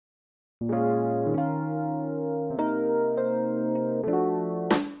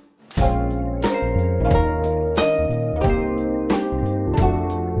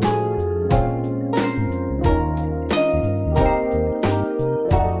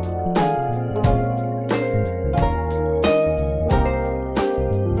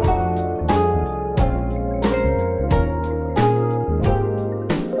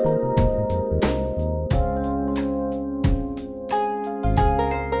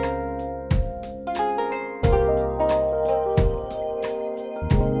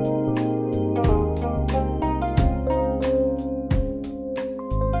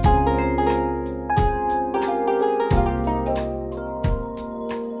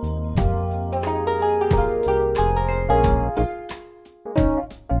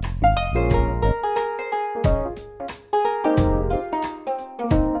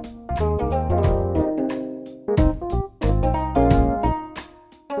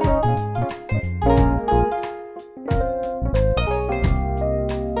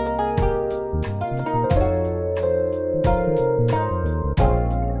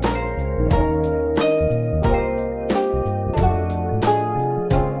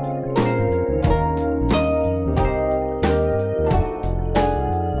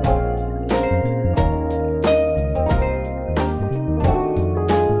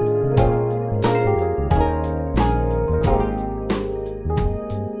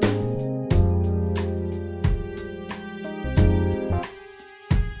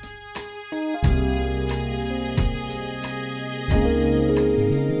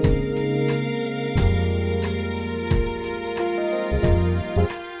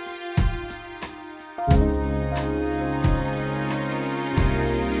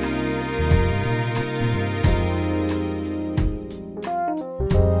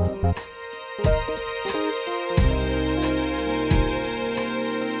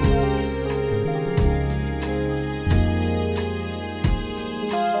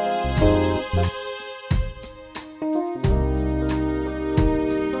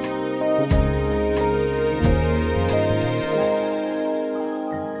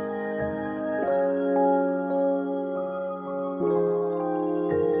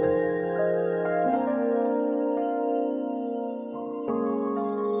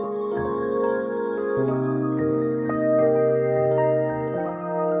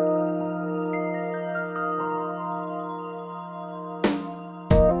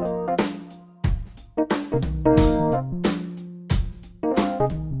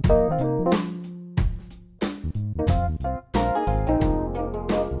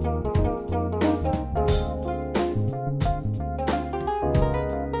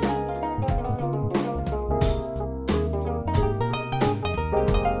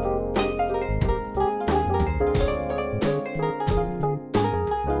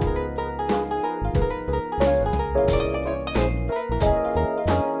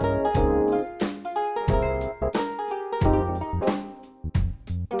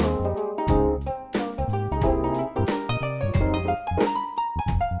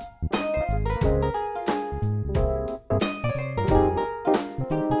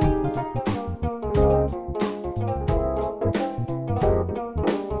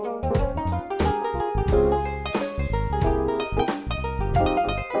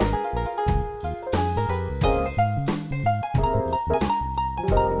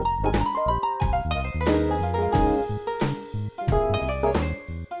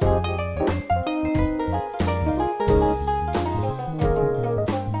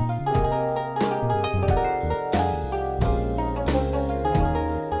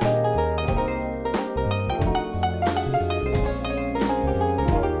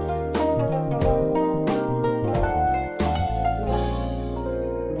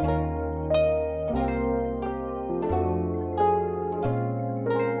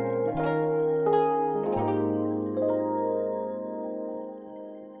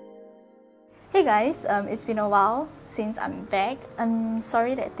Hey guys, it's been a while since I'm back. I'm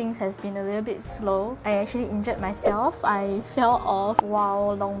sorry that things has been a little bit slow. I actually injured myself. I fell off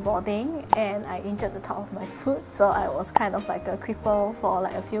while longboarding and I injured the top of my foot, so I was kind of like a cripple for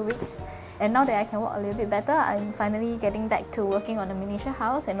like a few weeks. And now that I can walk a little bit better, I'm finally getting back to working on the miniature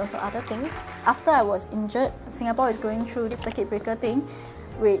house and also other things. After I was injured, Singapore is going through this circuit breaker thing,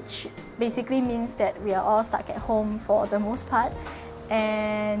 which basically means that we are all stuck at home for the most part.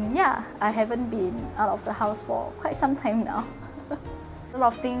 And yeah, I haven't been out of the house for quite some time now. A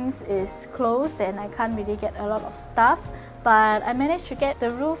lot of things is closed and I can't really get a lot of stuff, but I managed to get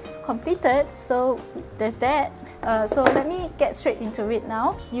the roof completed, so there's that. So let me get straight into it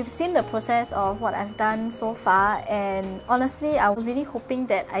now. You've seen the process of what I've done so far, and honestly I was really hoping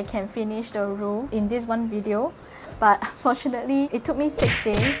that I can finish the roof in this one video, but unfortunately it took me 6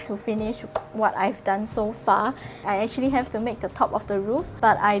 days to finish what I've done so far. I actually have to make the top of the roof,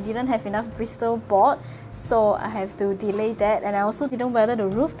 but I didn't have enough Bristol board, so I have to delay that. And I also didn't weather the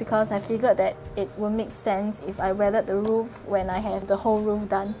roof because I figured that it will make sense if I weathered the roof when I have the whole roof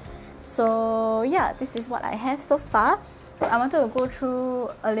done. So yeah, this is what I have so far. I wanted to go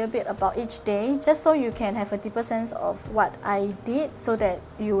through a little bit about each day just so you can have a deeper sense of what I did, so that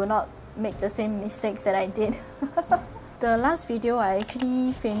you will not make the same mistakes that I did. The last video I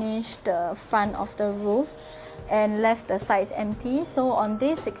actually finished the front of the roof and left the sides empty. So on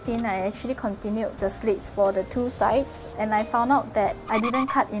day 16 I actually continued the slates for the 2 sides, and I found out that I didn't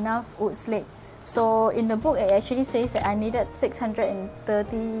cut enough wood slates. So in the book it actually says that I needed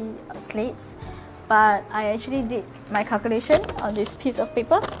 630 slates, but I actually did my calculation on this piece of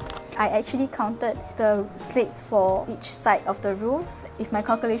paper. I actually counted the slates for each side of the roof. If my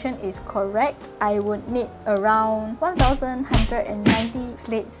calculation is correct, I would need around 1,190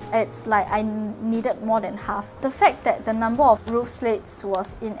 slates. It's like I needed more than half. The fact that the number of roof slates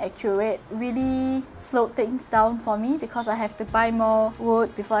was inaccurate really slowed things down for me, because I have to buy more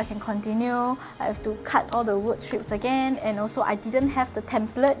wood before I can continue. I have to cut all the wood strips again, and also I didn't have the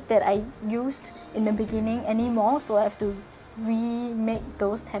template that I used in the beginning anymore, so I have to remake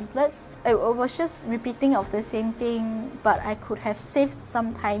those templates. It was just repeating of the same thing, but I could have saved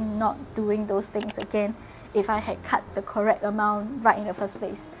some time not doing those things again if I had cut the correct amount right in the first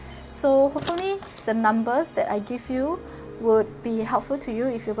place. So hopefully the numbers that I give you would be helpful to you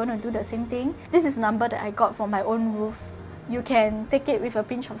if you're going to do the same thing. This is a number that I got from my own roof. You can take it with a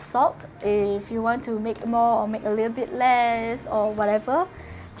pinch of salt if you want to make more or make a little bit less or whatever.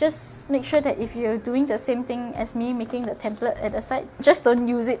 Just make sure that if you're doing the same thing as me, making the template at the side, just don't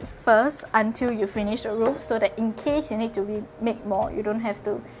use it first until you finish the roof, so that in case you need to make more, you don't have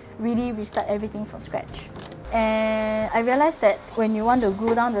to really restart everything from scratch. And I realized that when you want to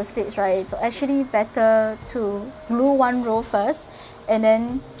glue down the slates, right, it's actually better to glue one row first and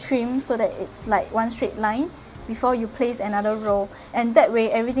then trim so that it's like one straight line before you place another row, and that way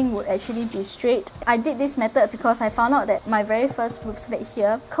everything would actually be straight. I did this method because I found out that my very first roof slate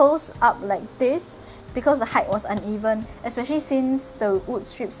here curls up like this because the height was uneven, especially since the wood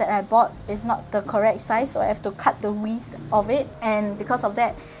strips that I bought is not the correct size, so I have to cut the width of it, and because of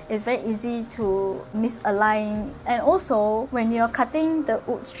that it's very easy to misalign. And also when you're cutting the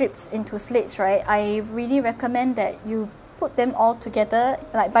wood strips into slates, right, I really recommend that you put them all together,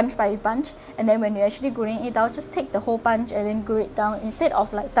 like bunch by bunch, and then when you're actually gluing it down, just take the whole bunch and then glue it down, instead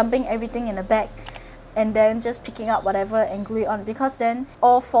of like dumping everything in a bag and then just picking up whatever and glue it on, because then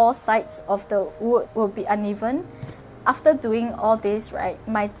all 4 sides of the wood will be uneven. After doing all this, right,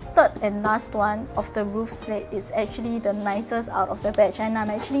 my third and last one of the roof slate is actually the nicest out of the batch, and I'm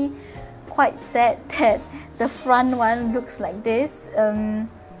actually quite sad that the front one looks like this.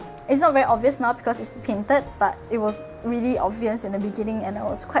 It's not very obvious now because it's painted, but it was really obvious in the beginning and I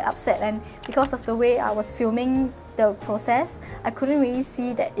was quite upset, and because of the way I was filming the process, I couldn't really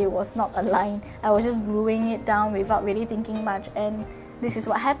see that it was not aligned. I was just gluing it down without really thinking much, and this is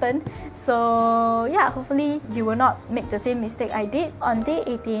what happened. So yeah, hopefully you will not make the same mistake I did. On day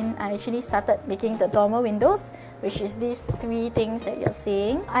 18, I actually started making the dormer windows, which is these 3 things that you're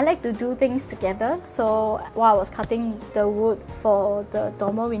seeing. I like to do things together, so while I was cutting the wood for the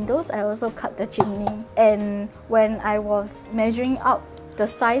dormer windows, I also cut the chimney. And when I was measuring out the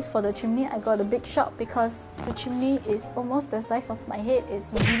size for the chimney, I got a big shock because the chimney is almost the size of my head.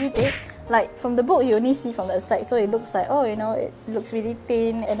 It's really big. Like from the book you only see from the side, so it looks like, oh, you know, it looks really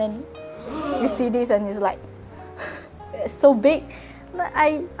thin, and then you see this and it's like it's so big.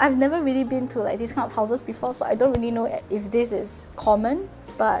 I've never really been to like these kind of houses before, so I don't really know if this is common,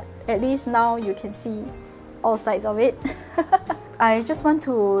 but at least now you can see all sides of it. I just want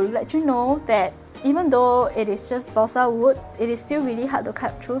to let you know that even though it is just balsa wood, it is still really hard to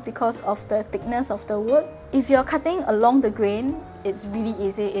cut through because of the thickness of the wood. If you're cutting along the grain, it's really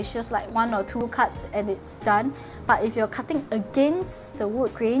easy. It's just like 1 or 2 cuts and it's done. But if you're cutting against the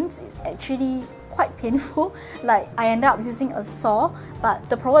wood grains, it's actually quite painful. Like I ended up using a saw, but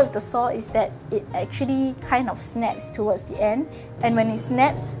the problem with the saw is that it actually kind of snaps towards the end, and when it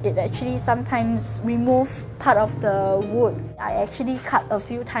snaps, it actually sometimes removes part of the wood. I actually cut a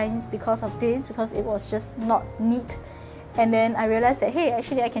few times because of this, because it was just not neat. And then I realized that, hey,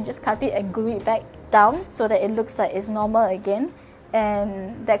 actually I can just cut it and glue it back down so that it looks like it's normal again.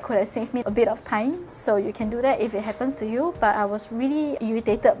 and that could have saved me a bit of time. So you can do that if it happens to you, but I was really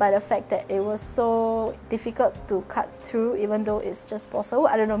irritated by the fact that it was so difficult to cut through, even though it's just balsa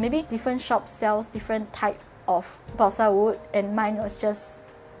wood. I don't know, maybe different shops sells different type of balsa wood and mine was just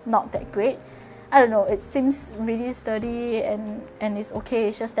not that great. I don't know, it seems really sturdy and it's okay.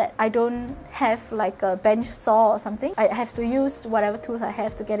 It's just that I don't have like a bench saw or something. I have to use whatever tools I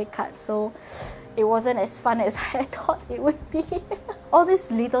have to get it cut, so it wasn't as fun as I thought it would be. All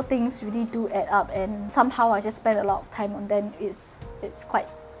these little things really do add up, and somehow I just spend a lot of time on them. It's quite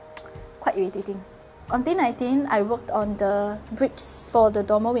irritating. On day 19, I worked on the bricks for the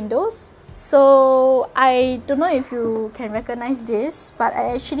dormer windows. So I don't know if you can recognize this, but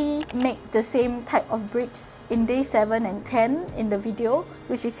I actually make the same type of bricks in day 7 and 10 in the video,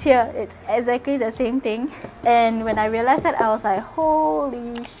 which is here. It's exactly the same thing. And when I realized that, I was like,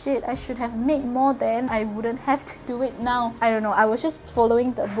 holy shit, I should have made more then. I wouldn't have to do it now. I don't know, I was just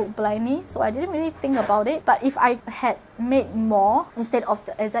following the book blindly, so I didn't really think about it. But if I had made more instead of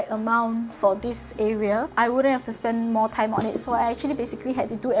the exact amount for this area, I wouldn't have to spend more time on it. So I actually basically had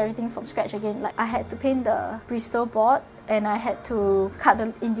to do everything from scratch again. Like I had to paint the Bristol board, and I had to cut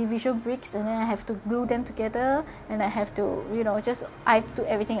the individual bricks, and then I have to glue them together, and I have to, you know, I have to do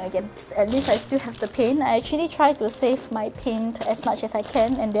everything again. At least I still have the paint. I actually try to save my paint as much as I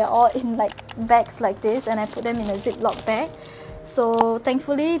can, and they're all in like bags like this, and I put them in a Ziploc bag. So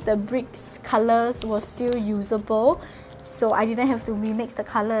thankfully the bricks colors were still usable, so I didn't have to remix the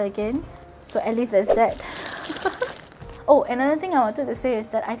color again. So at least there's that. Oh, another thing I wanted to say is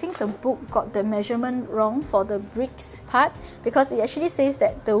that I think the book got the measurement wrong for the bricks part, because it actually says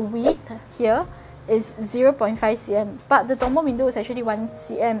that the width here is 0.5 cm, but the dormer window is actually 1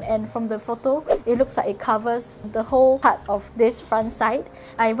 cm, and from the photo it looks like it covers the whole part of this front side.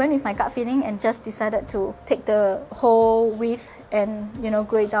 I went with my gut feeling and just decided to take the whole width and, you know,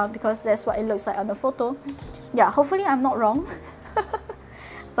 glue it down, because that's what it looks like on the photo. Yeah, hopefully I'm not wrong.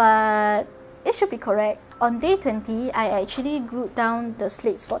 But it should be correct. On day 20, I actually glued down the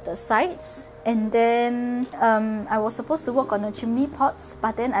slates for the sides, and then I was supposed to work on the chimney pots,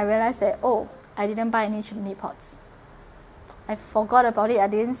 but then I realized that, oh, I didn't buy any chimney pots. I forgot about it, I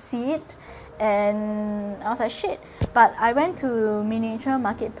didn't see it, and I was like, shit. But I went to Miniature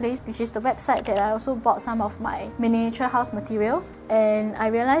Marketplace, which is the website that I also bought some of my miniature house materials, and I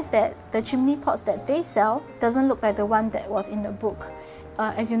realized that the chimney pots that they sell doesn't look like the one that was in the book.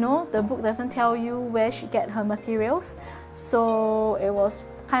 As you know, the book doesn't tell you where she get her materials, so it was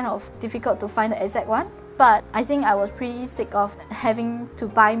kind of difficult to find the exact one. But I think I was pretty sick of having to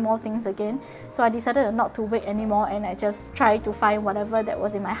buy more things again, so I decided not to wait anymore, and I just tried to find whatever that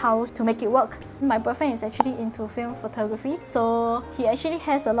was in my house to make it work. My boyfriend is actually into film photography, so he actually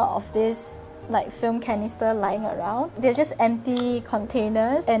has a lot of this like film canister lying around. They're just empty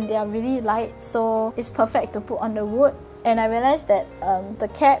containers and they are really light, so it's perfect to put on the wood. And I realized that the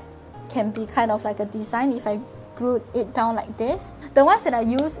cap can be kind of like a design if I glued it down like this. The ones that I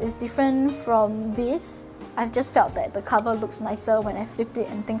use is different from this. I've just felt that the cover looks nicer when I flipped it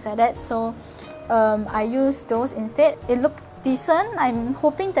and things like that, so I used those instead. It looked decent. I'm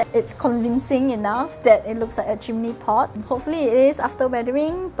hoping that it's convincing enough that it looks like a chimney pot. Hopefully it is after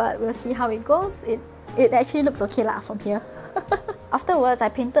weathering, but we'll see how it goes. It actually looks okay lah from here. Afterwards, I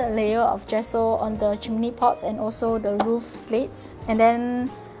painted a layer of gesso on the chimney pots and also the roof slates, and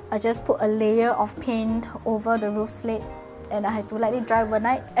then I just put a layer of paint over the roof slate, and I had to let it dry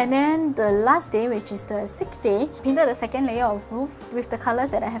overnight. And then the last day, which is the 6th day, painted the second layer of roof with the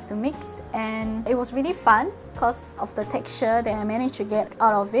colors that I have to mix, and it was really fun because of the texture that I managed to get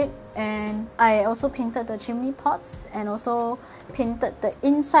out of it. And I also painted the chimney pots and also painted the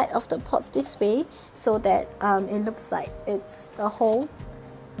inside of the pots this way, so that it looks like it's a hole.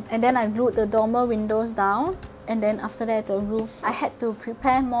 And then I glued the dormer windows down, and then after that the roof. I had to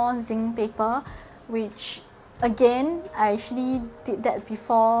prepare more zinc paper, which again, I actually did that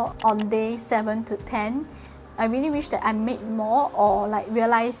before on day 7 to 10. I really wish that I made more, or like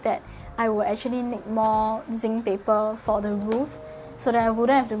realized that I would actually need more zinc paper for the roof, so that I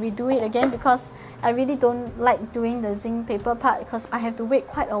wouldn't have to redo it again, because I really don't like doing the zinc paper part, because I have to wait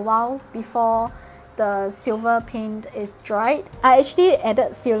quite a while before the silver paint is dried. I actually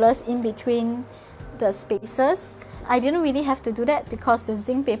added fillers in between the spaces. I didn't really have to do that because the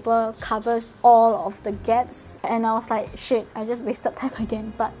zinc paper covers all of the gaps, and I was like, shit, I just wasted time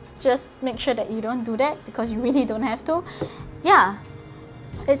again. But just make sure that you don't do that, because you really don't have to. Yeah,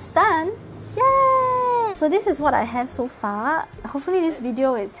 it's done. Yay! So this is what I have so far. Hopefully this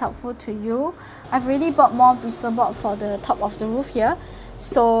video is helpful to you. I've really bought more blister board for the top of the roof here,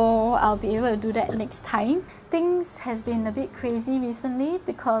 so I'll be able to do that next time. Things has been a bit crazy recently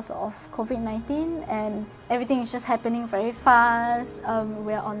because of COVID-19 and everything is just happening very fast.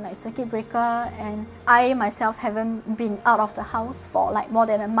 We're on like circuit breaker and I myself haven't been out of the house for like more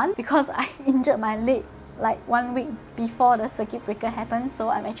than a month because I injured my leg like 1 week before the circuit breaker happened. So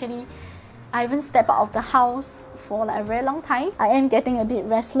I haven't stepped out of the house for like a very long time. I am getting a bit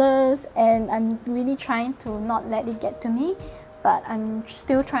restless and I'm really trying to not let it get to me. But I'm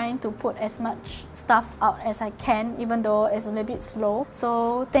still trying to put as much stuff out as I can, even though it's a little bit slow.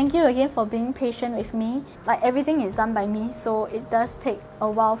 So thank you again for being patient with me. Like everything is done by me, so it does take a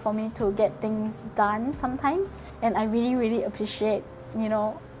while for me to get things done sometimes. And I really appreciate, you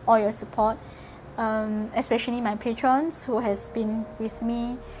know, all your support, especially my patrons who has been with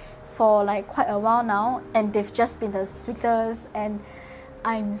me for like quite a while now, and they've just been the sweetest. And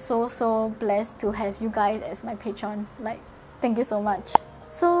I'm so blessed to have you guys as my patron. Like, thank you so much.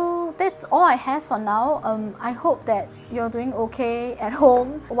 So that's all I have for now. I hope that you're doing okay at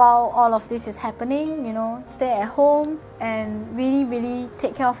home while all of this is happening. You know, stay at home and really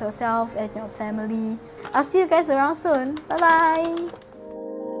take care of yourself and your family. I'll see you guys around soon. Bye bye.